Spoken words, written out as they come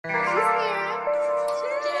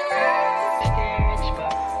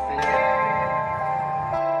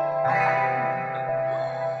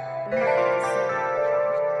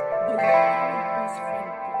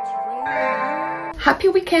Happy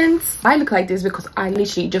weekends. I look like this because I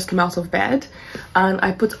literally just came out of bed and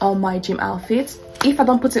I put on my gym outfit. If I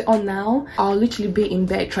don't put it on now, I'll literally be in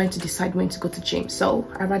bed trying to decide when to go to gym, so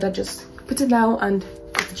I'd rather just put it down and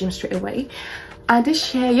go to the gym straight away. And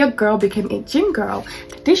this year your girl became a gym girl.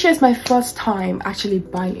 This year is my first time actually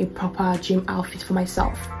buying a proper gym outfit for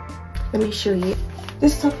myself. Let me show you.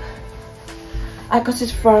 This top I got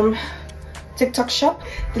it from TikTok shop.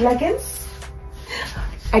 The leggings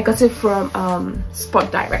I got it from Sport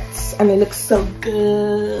Direct and it looks so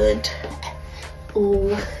good.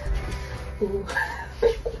 Ooh. Ooh.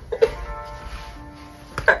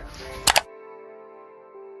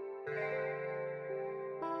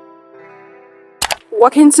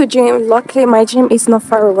 Walking to gym. Luckily my gym is not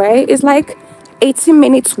far away. It's like 18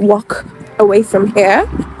 minutes walk away from here.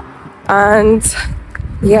 And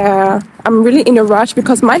yeah, I'm really in a rush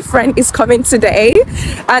because my friend is coming today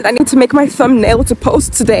and I need to make my thumbnail to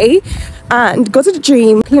post today and go to the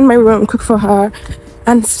gym, clean my room, cook for her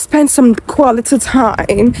and spend some quality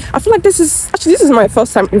time. I feel like this is my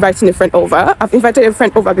first time inviting a friend over. I've invited a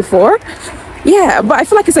friend over before, yeah, but I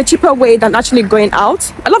feel like it's a cheaper way than actually going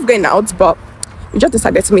out. I love going out, but we just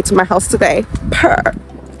decided to meet in my house today per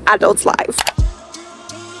adult life.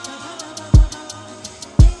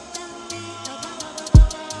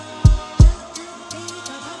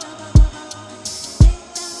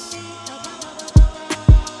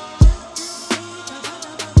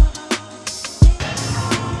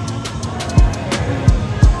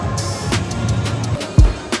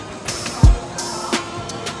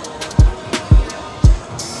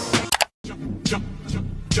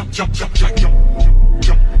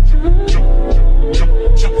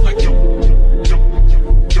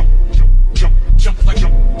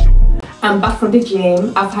 I'm back from the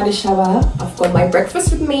gym. I've had a shower. I've got my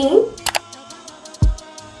breakfast with me.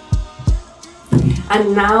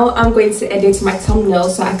 And now I'm going to edit my thumbnail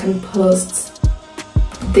so I can post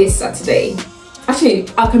this Saturday. Actually,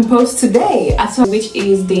 I can post today, which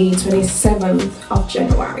is the 27th of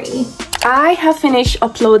January. I have finished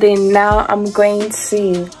uploading. Now I'm going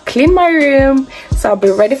to clean my room, so I'll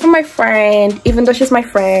be ready for my friend. Even though she's my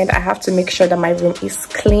friend, I have to make sure that my room is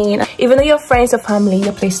clean. Even though you're friends or family,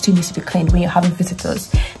 your place still needs to be cleaned when you're having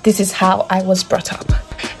visitors. This is how I was brought up.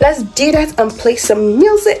 Let's do that and play some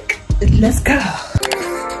music. Let's go.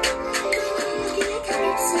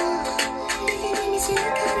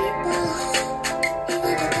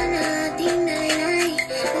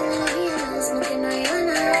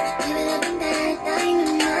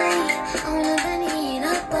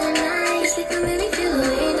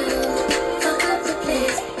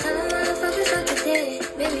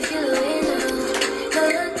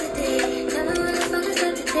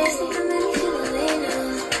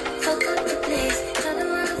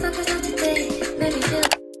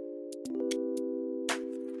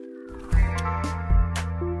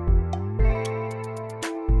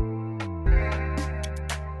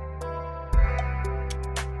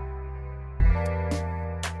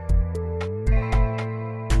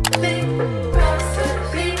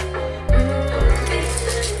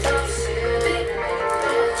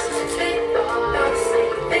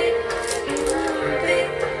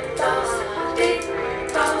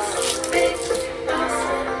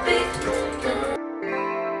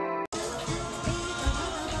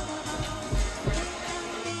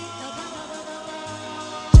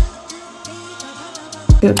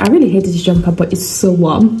 I really hate this jumper, but it's so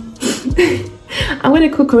warm. I'm gonna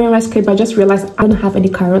cook Korean rice cake, but I just realized I don't have any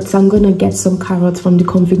carrots, so I'm gonna get some carrots from the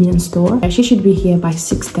convenience store. She should be here by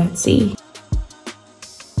 6:30.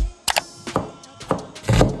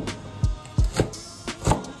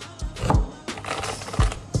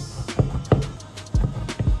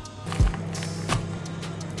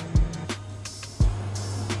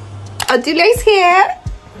 Adelia is here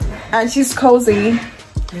and she's cozy.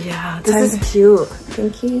 Yeah, this is cute.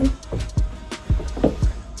 Thank you.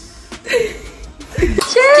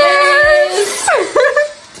 Cheers!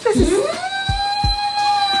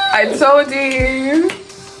 I told you.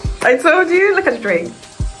 I told you. Look at the drink.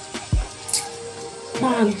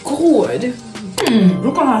 My God.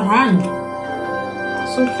 Look at her hand.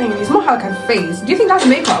 So thin. It's more like her face. Do you think that's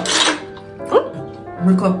makeup?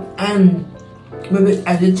 Makeup and maybe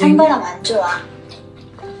editing.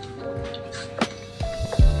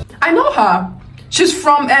 I know her. She's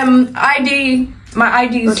from ID. My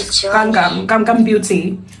ID is Gam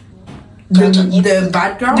Beauty. The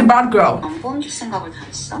bad girl. The bad girl.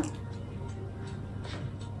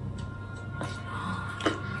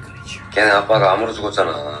 걔네 아빠가 암으로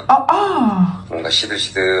죽었잖아. 뭔가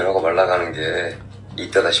시들시들하고 말라가는 게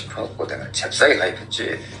이때다 싶어갖고 내가 잽싸게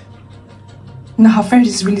가입했지. No, her friend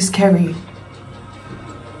is really scary.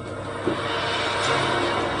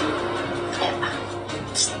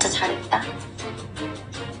 진짜 잘했다.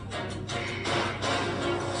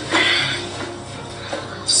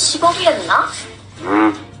 $10억이랬나?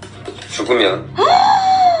 죽으면.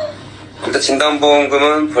 근데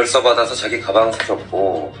진단보험금은 벌써 받아서 자기 가방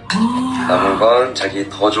사줬고 남은 건 자기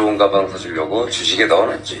더 좋은 가방 사주려고 주식에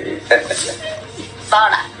넣어놨지.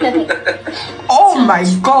 써라. Oh my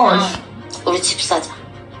gosh. 우리 집 사자.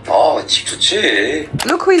 집 좋지.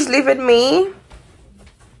 Look who is leaving me.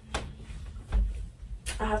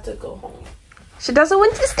 I have to go home. She doesn't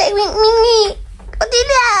want to stay with me.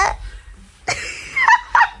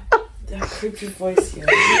 That creepy voice here.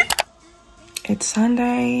 It's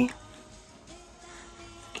Sunday.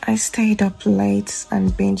 I stayed up late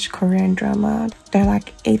and binged Korean drama. There are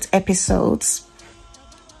like 8 episodes.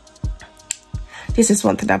 This is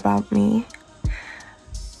one thing about me.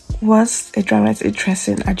 Once a drama is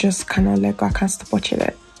interesting, I just cannot let go. I can't stop watching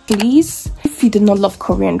it. Please, if you do not love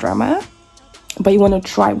Korean drama, but you want to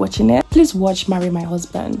try watching it, please watch Marry My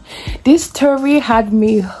Husband. This story had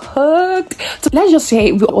me hooked. So let's just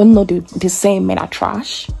say we all know the same men are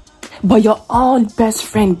trash, but your own best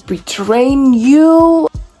friend betraying you.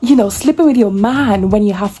 You know, sleeping with your man when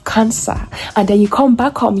you have cancer, and then you come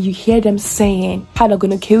back home, you hear them saying how they're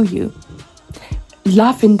gonna kill you,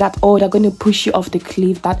 laughing that, oh, they're gonna push you off the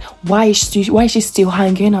cliff, that why is she still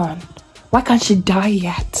hanging on, why can't she die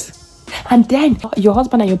yet? And then your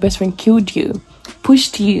husband and your best friend killed you,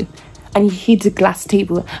 pushed you, and you hit the glass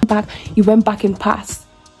table. You went back in past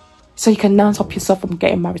so you can now stop yourself from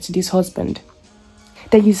getting married to this husband.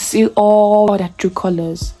 Then you see all their true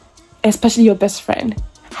colors, especially your best friend.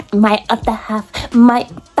 My other half.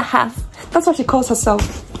 That's what she calls herself.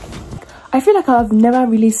 I feel like I've never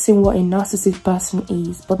really seen what a narcissistic person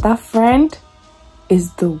is, but that friend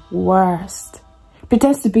is the worst.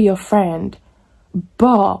 Pretends to be your friend,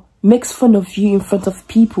 but makes fun of you in front of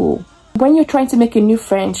people. When you're trying to make a new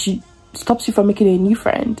friend, she stops you from making a new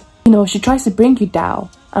friend. You know, she tries to bring you down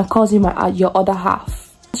and calls you your other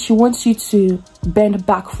half. She wants you to bend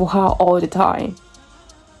back for her all the time.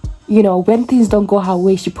 You know, when things don't go her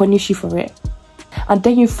way, she punishes you for it. And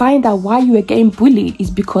then you find out why you were getting bullied is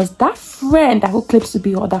because that friend who claims to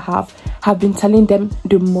be your other half have been telling them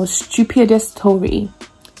the most stupidest story,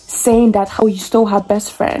 saying that how you stole her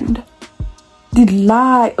best friend. The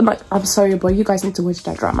lie. I'm sorry, but you guys need to watch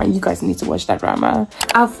that drama.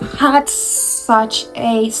 I've had such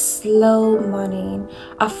a slow morning.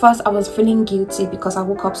 At first I was feeling guilty because I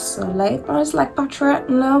woke up so late, but I was like, Patra,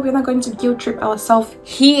 no, we're not going to guilt trip ourselves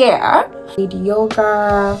here. Did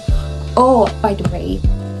yoga. Oh, by the way,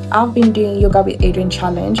 I've been doing yoga with Adrian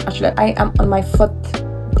challenge. Actually, I am on my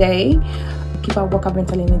 4th day. People at work have been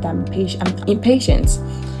telling me that I'm impatient.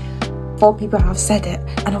 4 people have said it,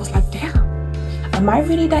 and I was like, damn, am I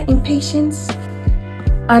really that impatient?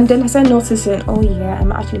 And then I started noticing, oh yeah,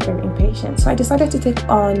 I'm actually very impatient. So I decided to take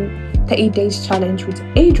on 30 days challenge with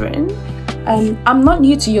Adrian. I'm not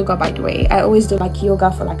new to yoga, by the way. I always do like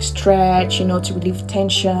yoga for like stretch, you know, to relieve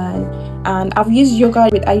tension. And I've used yoga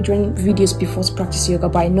with Adrian videos before to practice yoga,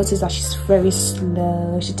 but I noticed that she's very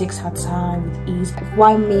slow. She takes her time with ease.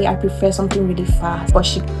 While me, I prefer something really fast, but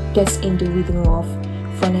she gets in the rhythm of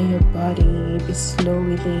funning your body, be slow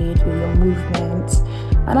with it, with your movements.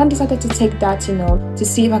 And I decided to take that, you know, to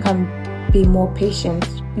see if I can be more patient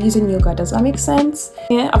using yoga. Does that make sense?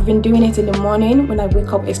 Yeah, I've been doing it in the morning when I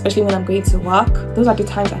wake up, especially when I'm going to work. Those are the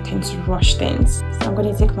times I tend to rush things, so I'm going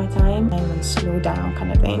to take my time and slow down, kind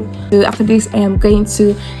of thing. So after this, I am going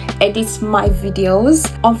to edit my videos.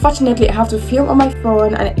 Unfortunately, I have to film on my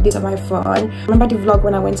phone and edit on my phone. Remember the vlog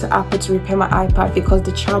when I went to Apple to repair my iPad because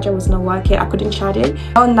the charger was not working? I couldn't charge it.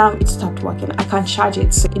 Oh, now it stopped working. I can't charge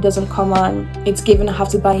it, so it doesn't come on. It's given I have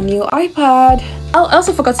to buy a new iPad. I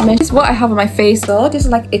also forgot to mention this is what I have on my face though. This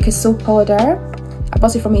is like a Kessil powder. I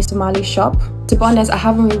bought it from a Somali shop. To be honest, I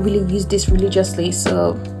haven't really used this religiously,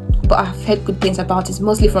 but I've heard good things about it,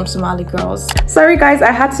 mostly from Somali girls. Sorry guys,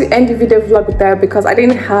 I had to end the video vlog there because I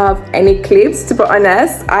didn't have any clips. To be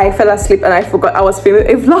honest, I fell asleep and I forgot I was filming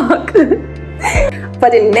a vlog.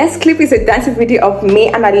 But the next clip is a dancing video of me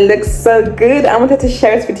and I look so good. I wanted to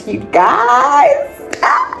share it with you guys.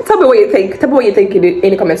 Tell me what you think. Tell me what you think in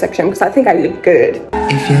the comment section because I think I look good.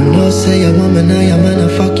 If you know say your woman now your man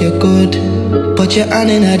fuck you good, put your hand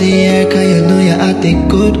in the air cause you know you acting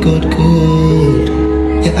good.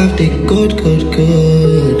 You acting good.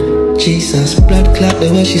 Jesus, blood clot the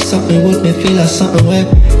way she suck me with me feel like something wet.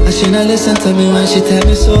 And she not listen to me when she tell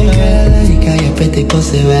me so. Girl, I like how you pretty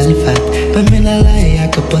pussy well fat, but me not lie, I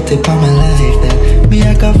could put it on my life then. Me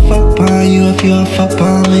I can fuck on you if you a fuck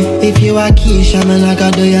on me. If you a Keisha, man I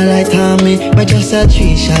can do you like Tommy. But just a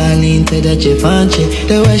Trisha, lean to the Givenchy.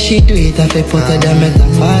 The way she do it, I fi put her them at the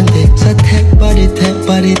party. So take body,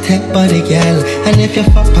 girl. And if you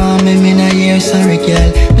fuck on me, me not hear sorry, girl.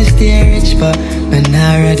 Me stay rich, but me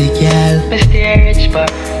not ready, girl. Me stay rich, but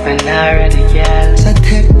me not ready, girl. So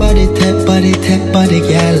take body,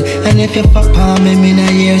 girl. And if you fuck on me, me not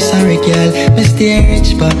hear sorry, girl. Me stay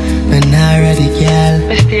rich, but me not ready, girl.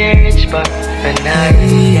 Me stay rich, but me not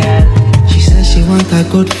ready, girl. She says she want a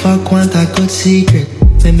good fuck, want a good secret.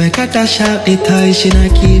 Me make her dash out the toy, she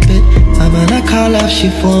not keep it. I'm gonna call off she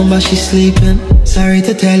phone, but she sleeping. Sorry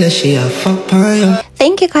to tell her she a fuck pile.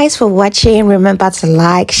 Thank you guys for watching. Remember to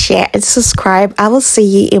like, share and subscribe. I will see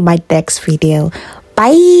you in my next video.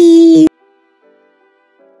 Bye.